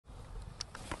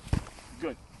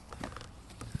Good.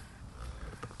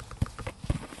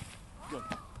 Good.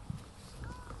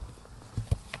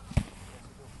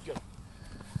 Good.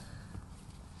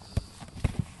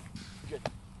 Good.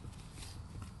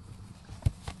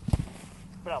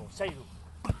 Bravo, Seydou.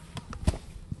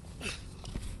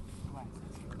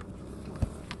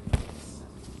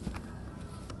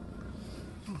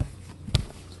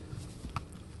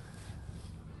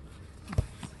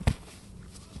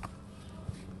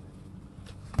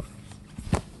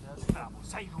 Bravo,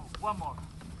 Seydou. One more.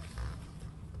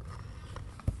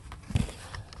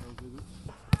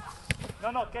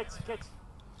 No, catch. You catch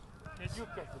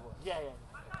the ball. Yeah.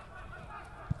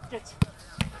 Catch.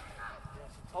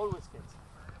 Always catch.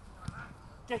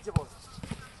 Catch the ball.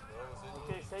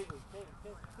 Okay, Seydou.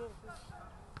 Okay.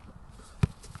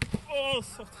 Oh,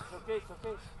 fuck. It's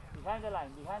okay. Behind the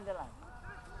line.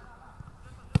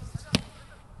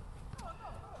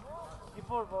 Keep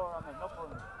for Ahmed, no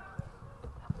problem.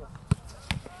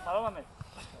 Follow Ahmed.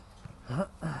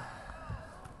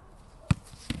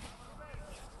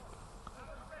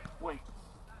 Wait.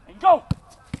 And go!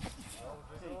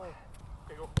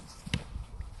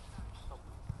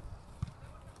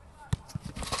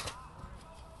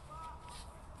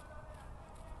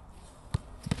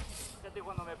 Fíjate,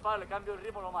 cuando me paro, le cambio el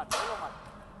ritmo, lo mato.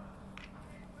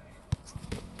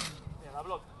 Mira, la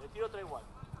bloca, le tiro otra igual.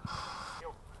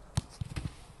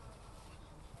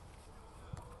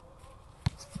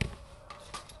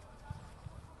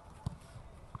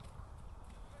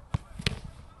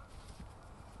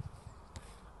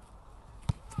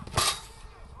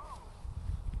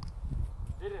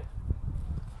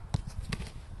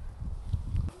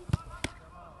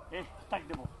 Attack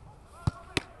the ball.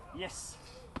 Yes.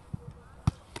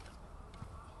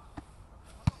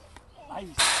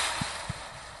 Nice.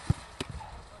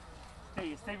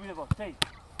 Stay with the ball. Stay.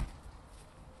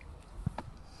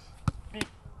 Big.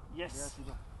 Yes.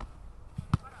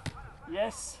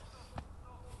 Yes.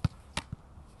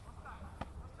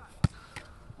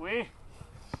 Oui.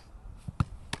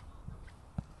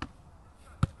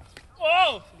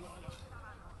 Oh!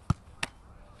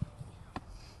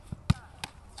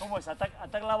 ¿Cómo es?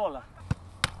 Ataca la bola.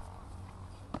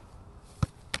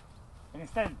 En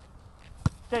stand.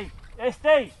 Stay.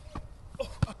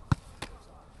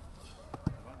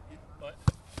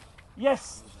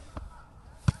 Yes.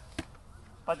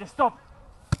 But stop.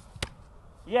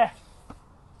 Yeah.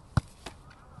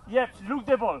 Look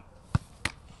the ball.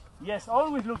 Yes,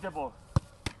 always look the ball.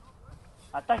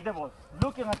 Attack the ball.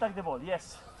 Look and attack the ball.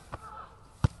 Yes.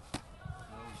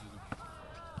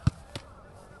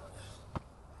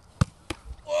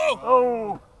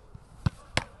 Oh!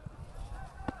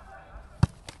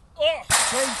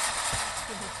 Okay.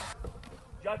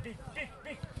 Yeah, big.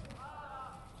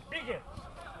 Bigger.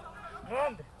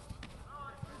 Grande.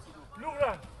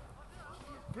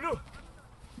 Blue.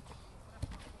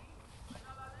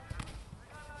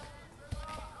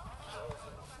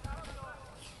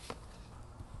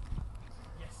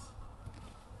 Yes.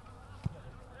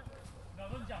 No,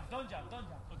 don't jump.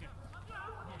 Okay.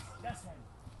 Yes, that's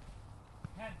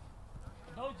hand.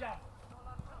 Don't jump.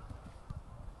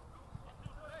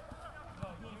 No,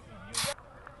 you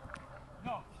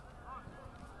no.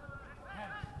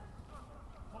 Hand.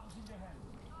 Focus in your hand.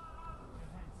 Your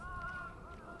hands.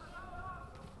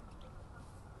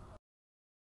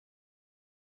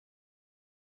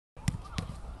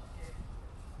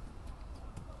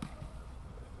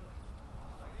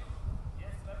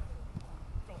 Yes, sir.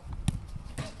 Go.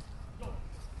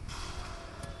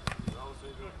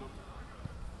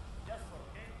 Just go,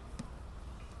 okay?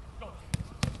 Go.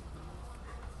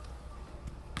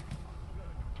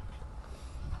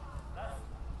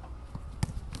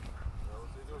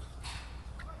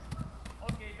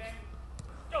 Okay, Ben.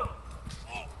 Go.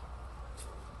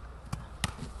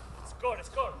 Score.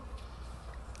 Go.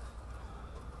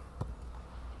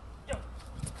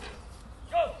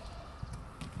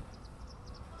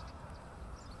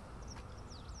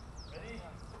 Ready?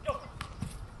 Go.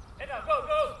 Head up, go.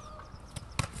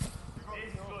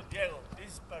 This is good, Diego.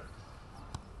 This is perfect.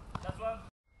 That's one.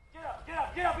 Get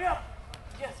up.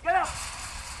 Yes, get up.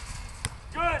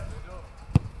 Good.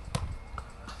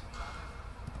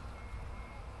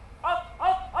 Up.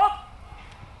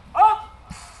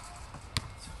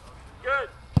 Good.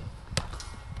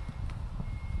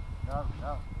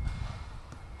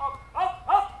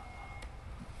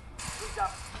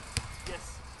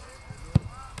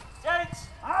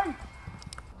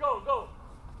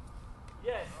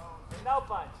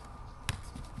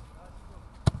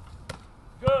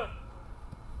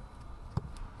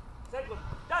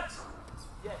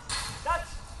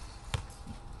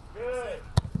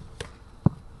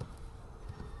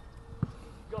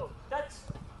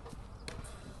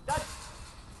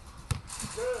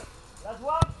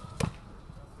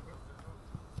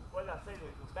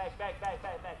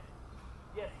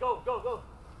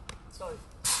 Sorry.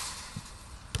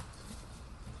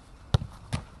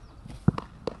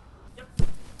 Yep.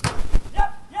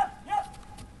 Yep, yep, yep.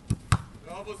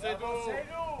 Bravo, Seydou.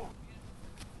 Seydou.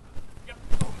 Yep.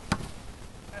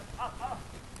 Up, up.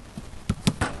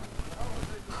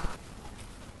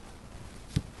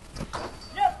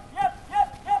 Yep, yep, yep,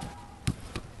 yep.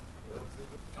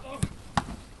 Come on.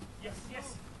 Yes, yes.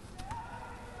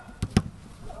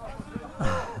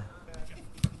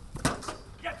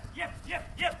 Yep, yep, yep,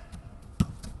 yep.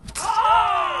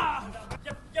 Ah!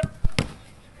 Yep, yep.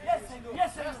 Yes, Seydou.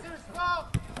 Yes, Seydou. No.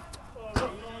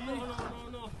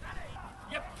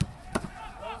 Yep.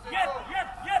 Yep, yep,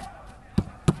 yep.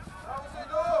 Bravo,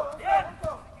 Seydou. Yep.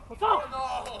 Go. No.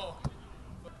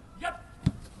 Yep.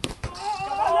 Come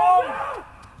on.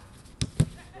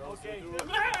 Okay.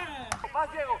 Pass,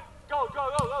 Diego. Go, go,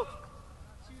 go, go.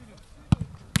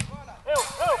 Go.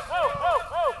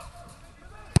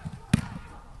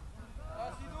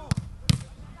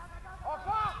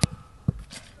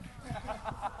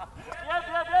 Yep.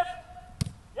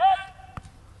 Yep.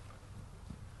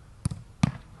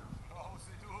 Bravo,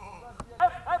 Seydou.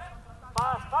 Yep.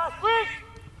 Pass, quick.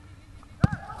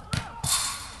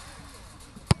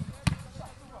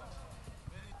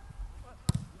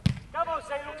 Come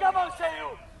on,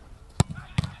 Seydou.